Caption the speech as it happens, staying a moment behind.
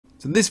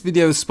So this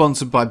video is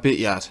sponsored by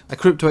Bityard, a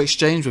crypto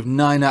exchange with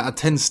 9 out of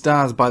 10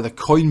 stars by the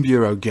Coin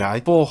Bureau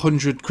guy,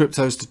 400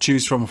 cryptos to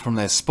choose from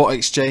their spot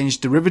exchange,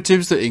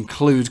 derivatives that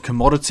include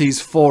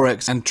commodities,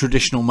 forex and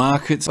traditional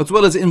markets, as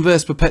well as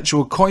inverse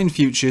perpetual coin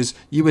futures,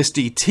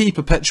 USDT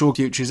perpetual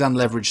futures and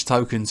leveraged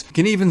tokens. You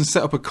can even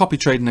set up a copy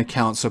trading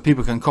account so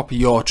people can copy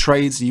your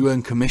trades and you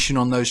earn commission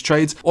on those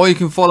trades, or you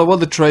can follow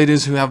other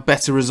traders who have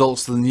better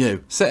results than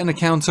you. Set an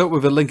account up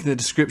with a link in the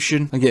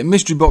description and get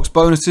mystery box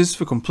bonuses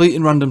for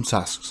completing random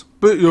tasks.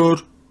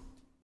 Bityard.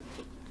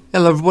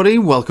 Hello everybody,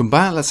 welcome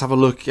back. Let's have a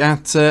look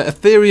at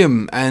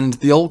Ethereum and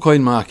the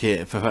altcoin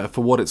market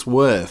for what it's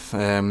worth.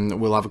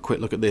 We'll have a quick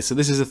look at this. So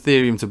this is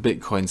Ethereum to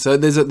Bitcoin. So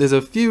there's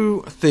a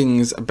few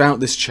things about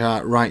this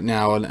chart right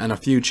now and a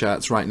few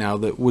charts right now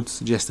that would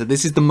suggest that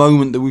this is the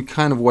moment that we've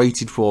kind of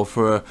waited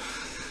for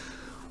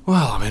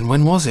well, I mean,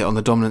 when was it on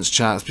the dominance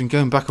chart? It's been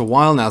going back a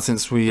while now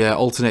since we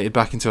alternated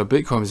back into a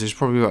Bitcoin. It's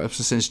probably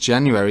since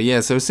January.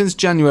 Yeah, so since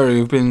January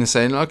we've been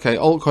saying, okay,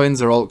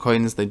 altcoins are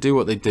altcoins. They do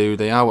what they do.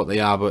 They are what they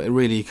are. But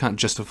really, you can't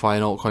justify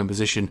an altcoin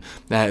position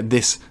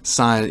this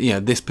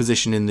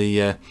position in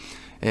the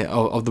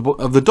of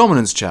the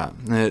dominance chart,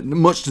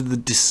 much to the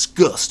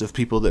disgust of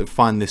people that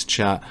find this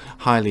chart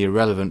highly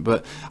irrelevant.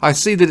 But I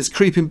see that it's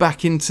creeping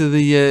back into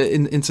the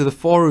into the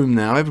forum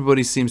now.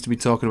 Everybody seems to be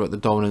talking about the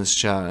dominance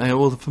chart.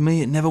 Well, for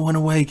me, it never went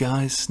away,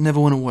 guys.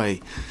 Never went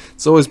away.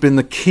 It's always been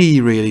the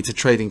key, really, to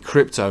trading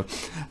crypto,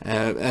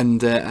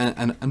 and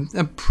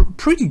a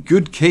pretty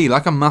good key,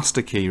 like a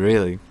master key,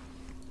 really.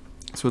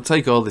 So we'll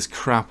take all this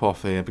crap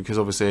off here because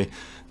obviously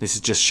this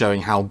is just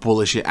showing how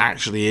bullish it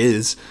actually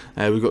is.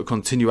 We've got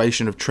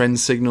continuation of trend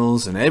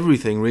signals and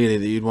everything really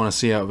that you'd want to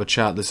see out of a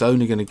chart that's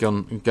only going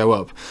to go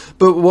up.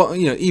 But what,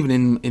 you know,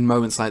 even in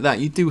moments like that,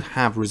 you do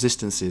have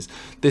resistances.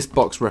 This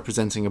box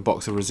representing a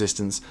box of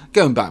resistance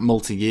going back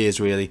multi-years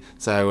really.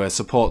 So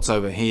supports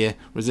over here,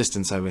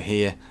 resistance over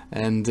here,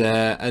 and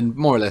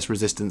more or less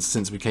resistance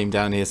since we came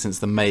down here since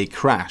the May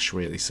crash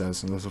really. So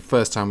that's the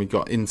first time we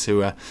got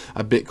into a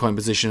Bitcoin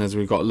position as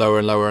we got lower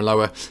and lower and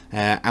lower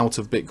out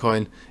of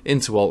Bitcoin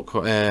into out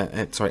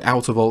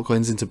of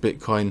altcoins into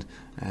Bitcoin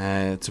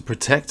to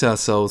protect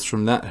ourselves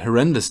from that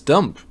horrendous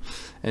dump.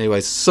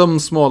 Anyway, some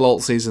small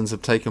alt seasons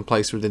have taken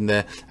place within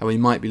there, and we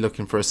might be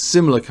looking for a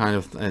similar kind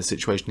of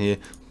situation here,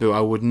 but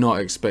I would not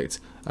expect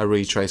a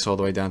retrace all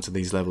the way down to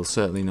these levels,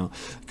 certainly not.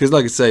 Because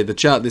like I say, the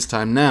chart this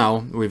time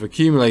now, we've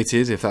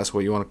accumulated, if that's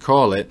what you want to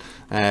call it,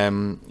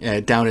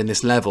 down in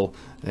this level,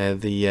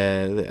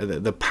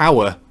 the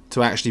power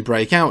to actually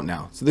break out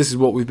now. So this is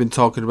what we've been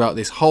talking about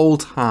this whole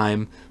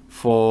time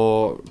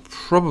for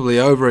probably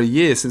over a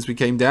year since we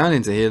came down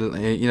into here,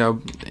 you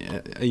know,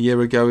 a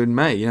year ago in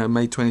May, you know,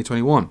 May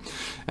 2021.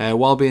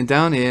 While being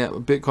down here,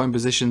 Bitcoin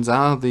positions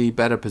are the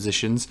better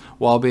positions.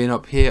 While being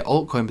up here,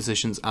 altcoin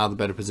positions are the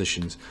better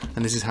positions.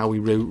 And this is how we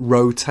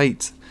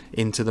rotate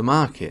into the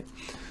market.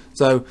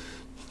 So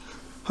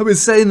I've been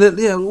saying that,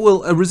 yeah,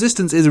 well, a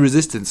resistance is a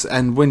resistance,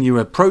 and when you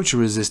approach a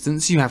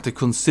resistance, you have to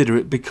consider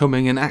it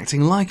becoming and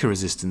acting like a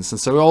resistance. And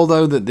so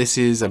although that this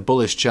is a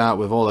bullish chart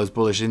with all those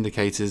bullish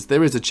indicators,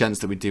 there is a chance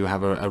that we do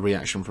have a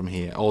reaction from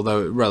here,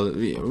 although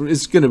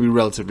it's going to be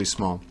relatively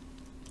small.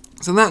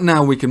 So that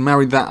now we can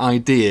marry that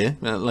idea,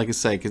 like I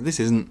say, because this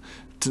isn't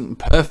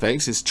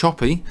perfect, it's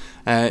choppy,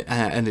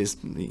 and it's,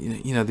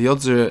 you know, the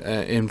odds are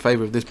in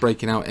favor of this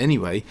breaking out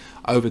anyway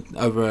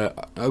over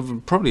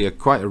probably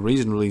quite a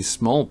reasonably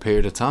small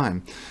period of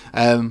time,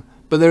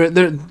 but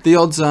the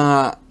odds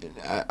are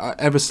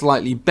ever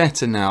slightly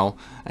better now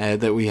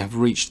that we have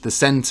reached the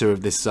center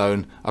of this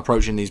zone,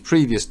 approaching these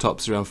previous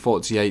tops around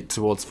 48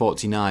 towards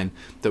 49,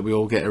 that we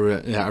all get a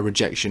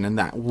rejection, and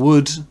that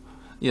would,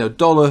 you know,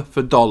 dollar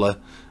for dollar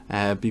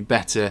be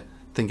better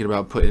thinking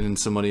about putting in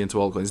some money into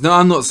altcoins. No,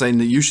 I'm not saying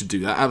that you should do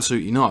that,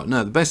 absolutely not.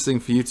 No, the best thing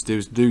for you to do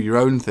is do your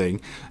own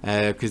thing,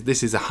 because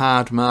this is a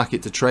hard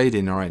market to trade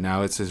in right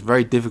now. It's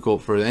very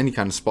difficult for any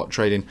kind of spot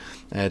trading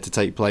to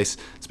take place,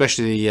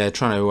 especially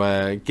trying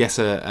to guess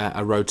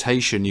a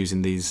rotation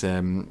using these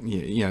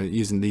you know,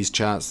 using these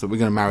charts that we're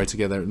going to marry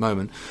together at the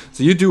moment.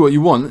 So you do what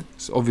you want.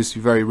 It's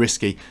obviously very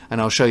risky,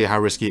 and I'll show you how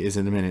risky it is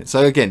in a minute.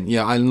 So again,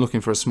 yeah, I'm looking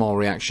for a small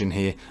reaction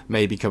here,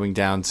 maybe coming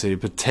down to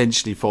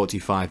potentially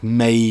 45,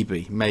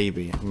 maybe,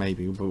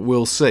 but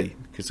we'll see,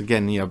 because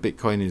again, you know,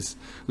 Bitcoin is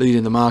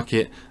leading the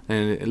market,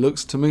 and it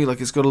looks to me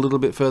like it's got a little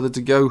bit further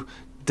to go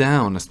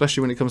down,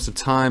 especially when it comes to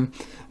time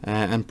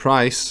and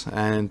price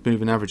and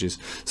moving averages.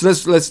 So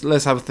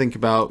let's have a think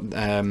about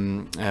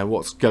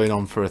what's going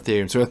on for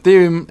Ethereum. So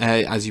Ethereum,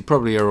 as you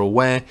probably are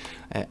aware,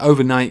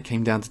 overnight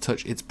came down to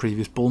touch its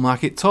previous bull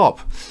market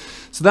top.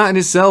 So that in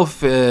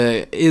itself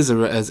is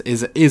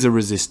a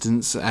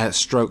resistance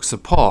stroke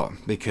support,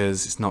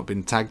 because it's not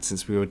been tagged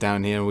since we were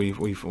down here.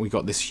 We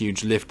got this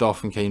huge lift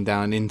off and came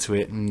down into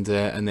it, and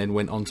then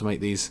went on to make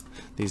these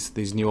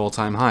new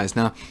all-time highs.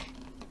 Now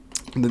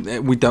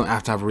we don't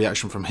have to have a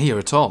reaction from here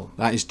at all.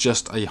 That is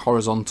just a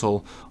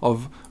horizontal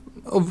of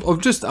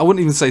of just, I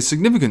wouldn't even say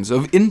significance,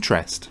 of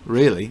interest,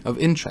 really, of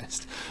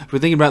interest. If we're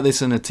thinking about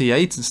this in a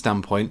T8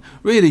 standpoint,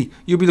 really,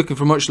 you'll be looking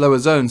for much lower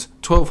zones,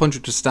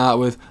 1200 to start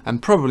with,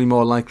 and probably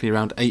more likely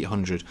around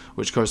 800,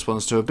 which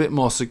corresponds to a bit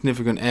more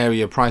significant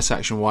area price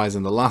action-wise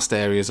than the last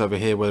areas over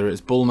here, whether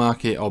it's bull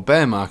market or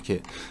bear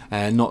market,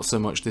 not so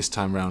much this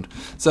time round.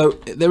 So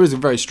there is a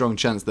very strong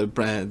chance that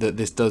that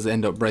this does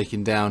end up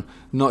breaking down,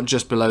 not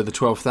just below the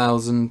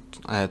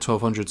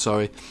 1200,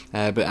 sorry,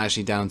 but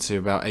actually down to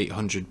about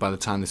 800 by the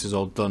time this is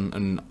all done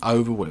and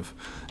over with.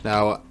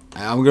 Now,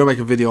 I'm going to make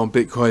a video on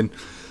Bitcoin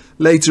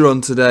later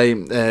on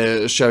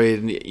today,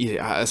 showing,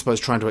 I suppose,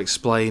 trying to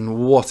explain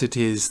what it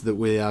is that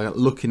we are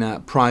looking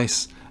at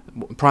price-wise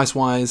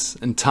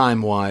and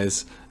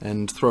time-wise,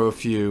 and throw a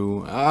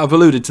few, I've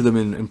alluded to them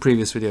in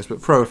previous videos,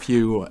 but throw a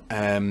few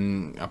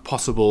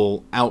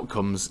possible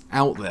outcomes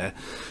out there.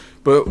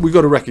 But we've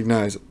got to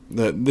recognise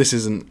that this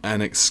isn't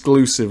an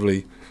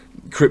exclusively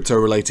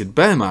crypto-related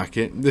bear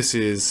market. This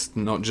is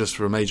not just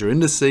for major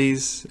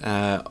indices,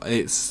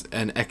 it's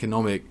an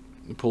economic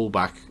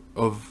pullback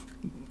of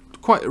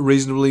quite a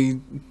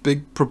reasonably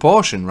big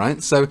proportion,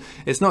 right? So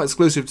it's not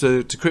exclusive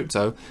to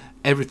crypto.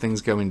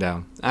 Everything's going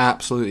down.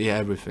 Absolutely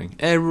everything.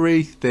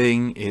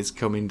 Everything is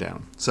coming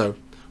down. So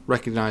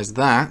recognize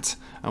that,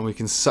 and we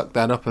can suck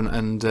that up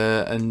and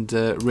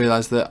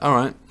realize that, all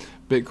right,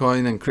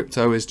 Bitcoin and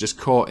crypto is just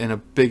caught in a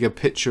bigger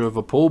picture of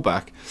a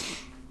pullback.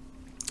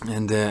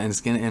 And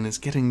it's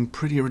getting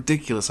pretty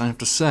ridiculous, I have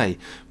to say.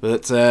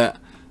 But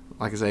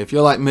like I say, if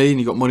you're like me and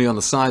you've got money on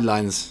the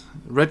sidelines,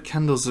 red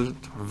candles are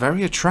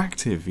very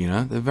attractive. You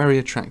know, they're very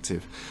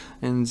attractive.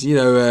 And you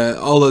know,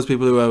 all those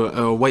people who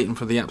are waiting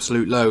for the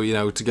absolute low, you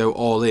know, to go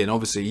all in,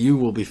 obviously you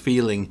will be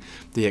feeling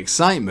the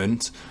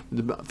excitement.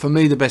 For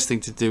me, the best thing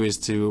to do is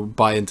to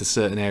buy into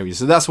certain areas.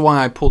 So that's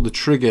why I pulled the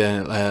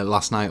trigger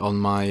last night on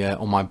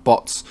my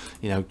bots.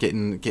 You know,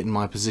 getting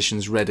my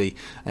positions ready.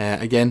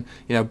 Again,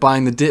 you know,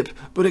 buying the dip,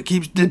 but it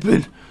keeps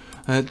dipping.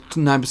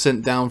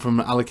 9% down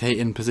from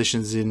allocating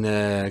positions in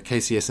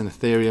KCS and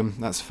Ethereum.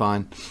 That's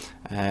fine.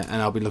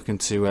 And I'll be looking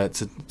to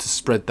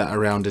spread that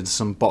around into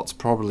some bots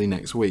probably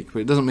next week. But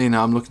it doesn't mean that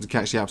I'm looking to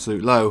catch the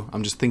absolute low.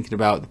 I'm just thinking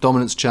about the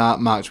dominance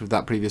chart marked with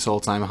that previous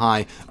all-time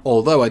high.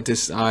 Although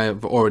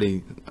I've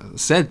already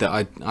said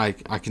that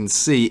I can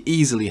see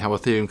easily how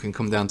Ethereum can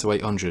come down to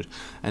 800.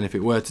 And if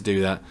it were to do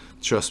that,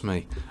 trust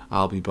me,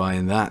 I'll be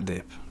buying that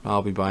dip.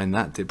 I'll be buying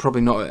that dip.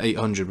 Probably not at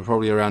 800, but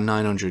probably around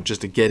 900 just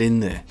to get in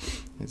there.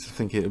 I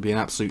think it would be an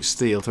absolute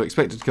steal. To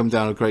expect it to come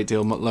down a great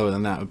deal much lower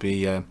than that would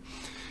be...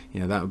 you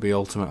know, that would be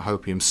ultimate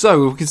hopium.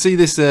 So we can see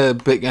this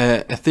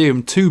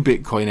Ethereum to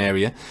Bitcoin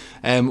area.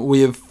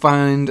 We have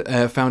found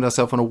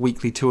ourselves on a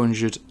weekly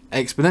 200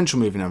 exponential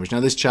moving average.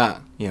 Now this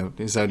chart, you know,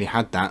 has only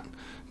had that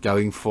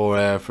going for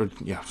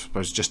yeah, I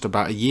suppose just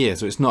about a year.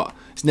 So it's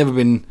never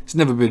been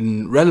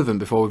relevant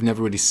before. We've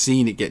never really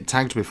seen it get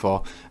tagged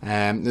before.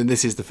 And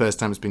this is the first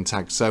time it's been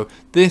tagged. So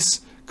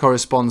this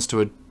corresponds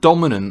to a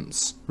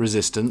dominance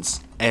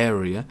resistance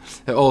area.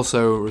 It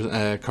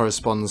also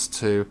corresponds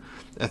to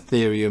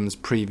Ethereum's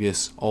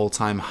previous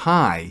all-time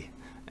high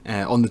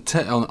on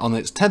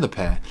its tether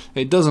pair.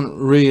 It doesn't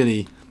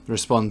really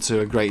respond to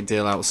a great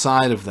deal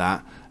outside of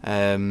that,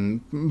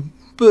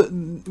 but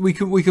we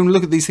can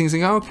look at these things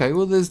and go, okay,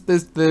 well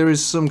there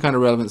is some kind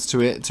of relevance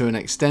to it to an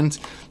extent.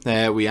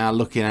 We are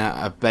looking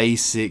at a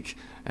basic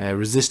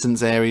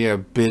resistance area, a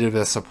bit of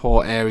a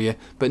support area,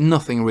 but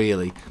nothing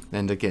really.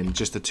 And again,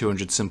 just a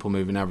 200 simple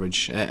moving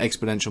average,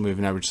 exponential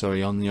moving average,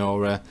 sorry, on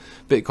your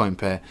Bitcoin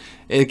pair.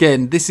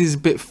 Again, this is a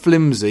bit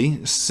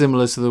flimsy,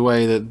 similar to the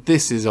way that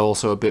this is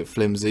also a bit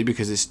flimsy,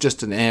 because it's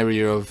just an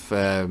area of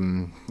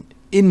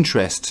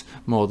interest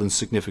more than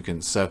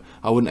significance. So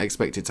I wouldn't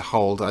expect it to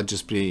hold. I'd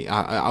just be,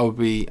 I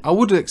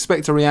would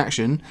expect a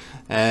reaction,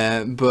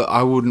 but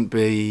I wouldn't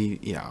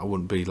be, I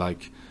wouldn't be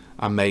like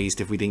amazed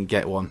if we didn't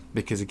get one,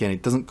 because again,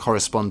 it doesn't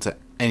correspond to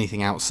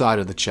anything outside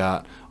of the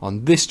chart,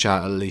 on this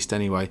chart at least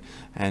anyway.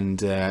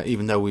 And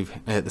even though we've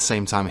at the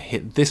same time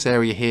hit this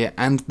area here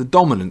and the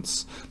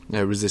dominance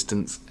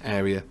resistance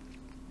area,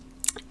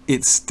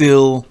 it's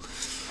still,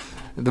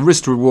 the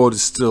risk to reward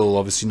is still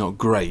obviously not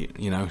great.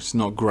 You know, it's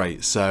not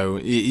great.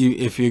 So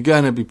if you're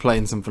going to be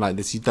playing something like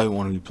this, you don't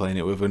want to be playing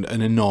it with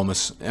an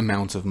enormous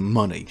amount of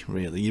money.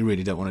 Really, you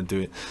really don't want to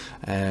do it,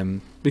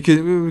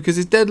 because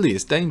it's deadly,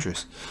 it's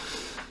dangerous.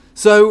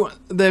 So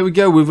there we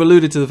go. We've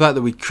alluded to the fact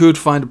that we could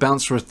find a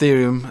bounce for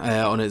Ethereum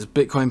on its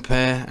Bitcoin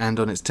pair and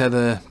on its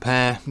Tether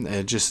pair,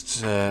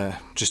 just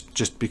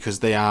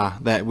because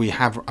we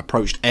have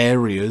approached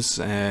areas,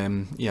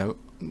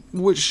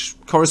 which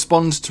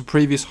corresponds to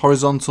previous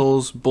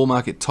horizontals, bull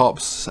market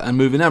tops, and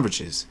moving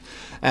averages.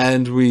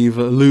 And we've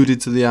alluded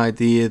to the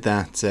idea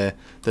that the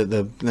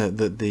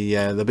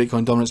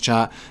Bitcoin dominance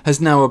chart has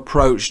now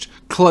approached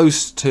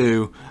close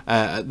to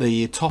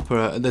the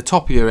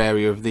toppier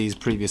area of these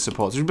previous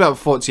supports, which is about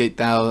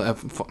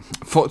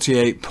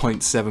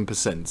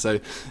 48.7%. So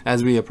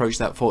as we approach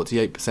that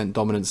 48%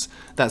 dominance,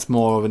 that's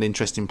more of an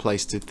interesting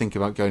place to think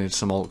about going into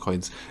some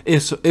altcoins.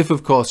 If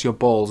of course your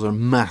balls are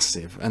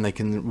massive and they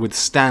can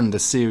withstand a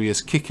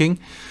serious kicking,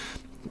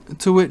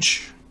 to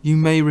which you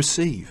may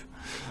receive.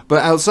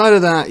 But outside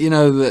of that, you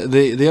know,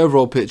 the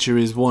overall picture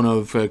is one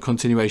of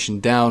continuation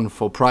down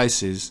for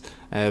prices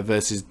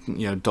versus,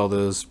 you know,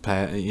 dollars,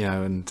 you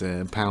know,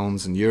 and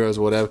pounds and euros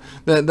or whatever.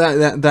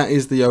 That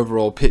is the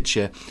overall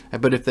picture.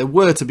 But if there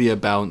were to be a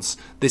bounce,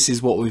 this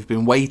is what we've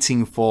been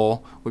waiting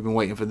for. We've been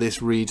waiting for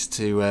this read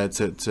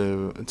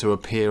to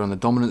appear on the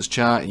dominance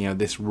chart. You know,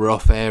 this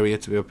rough area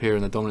to appear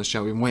on the dominance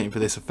chart. We've been waiting for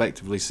this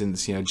effectively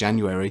since, you know,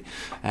 January,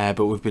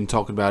 but we've been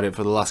talking about it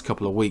for the last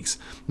couple of weeks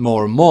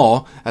more and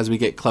more as we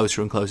get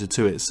closer and closer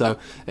to it. So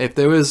if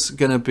there is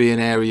going to be an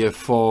area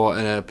for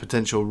a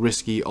potential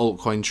risky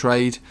altcoin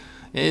trade,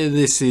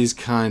 this is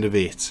kind of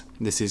it.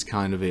 This is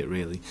kind of it,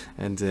 really.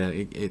 And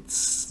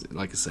it's,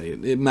 like I say,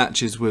 it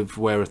matches with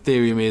where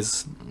Ethereum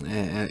is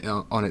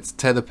on its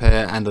Tether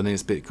pair and on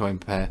its Bitcoin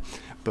pair.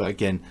 But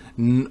again,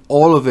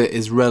 all of it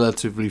is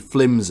relatively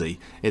flimsy.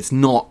 It's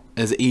not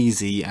as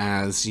easy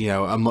as, you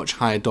know, a much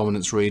higher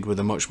dominance read with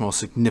a much more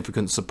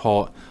significant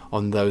support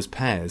on those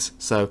pairs.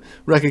 So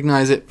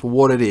recognize it for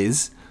what it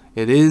is.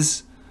 It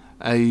is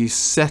a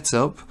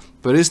setup,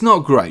 but it's not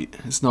great.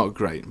 It's not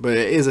great, but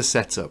it is a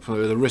setup.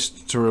 The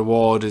risk to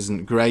reward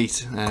isn't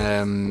great.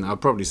 I'll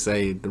probably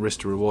say the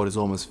risk to reward is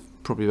almost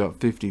probably about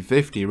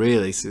 50-50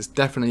 really. So it's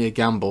definitely a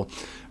gamble.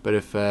 But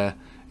if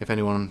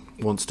anyone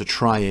wants to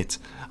try it,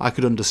 I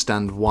could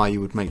understand why you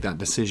would make that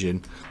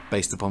decision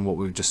based upon what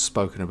we've just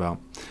spoken about.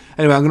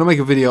 Anyway, I'm going to make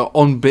a video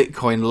on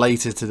Bitcoin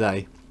later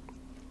today.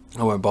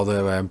 I won't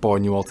bother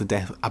boring you all to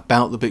death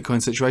about the Bitcoin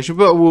situation,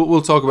 but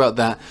we'll talk about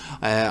that.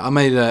 I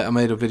made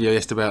a video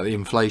yesterday about the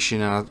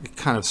inflation, and I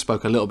kind of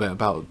spoke a little bit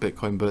about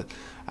Bitcoin, but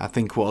I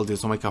think what I'll do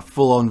is I'll make a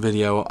full-on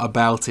video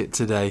about it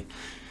today,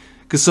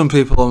 because some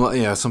people,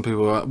 you know, some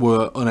people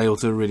were unable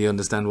to really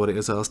understand what it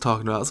is I was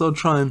talking about. So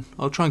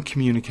I'll try and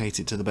communicate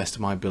it to the best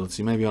of my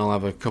ability. Maybe I'll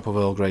have a cup of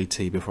Earl Grey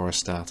tea before I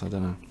start. I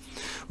don't know.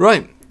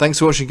 Right, thanks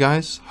for watching,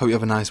 guys. Hope you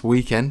have a nice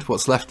weekend.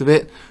 What's left of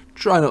it.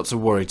 Try not to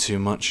worry too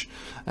much,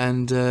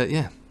 and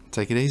yeah,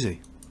 take it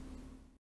easy.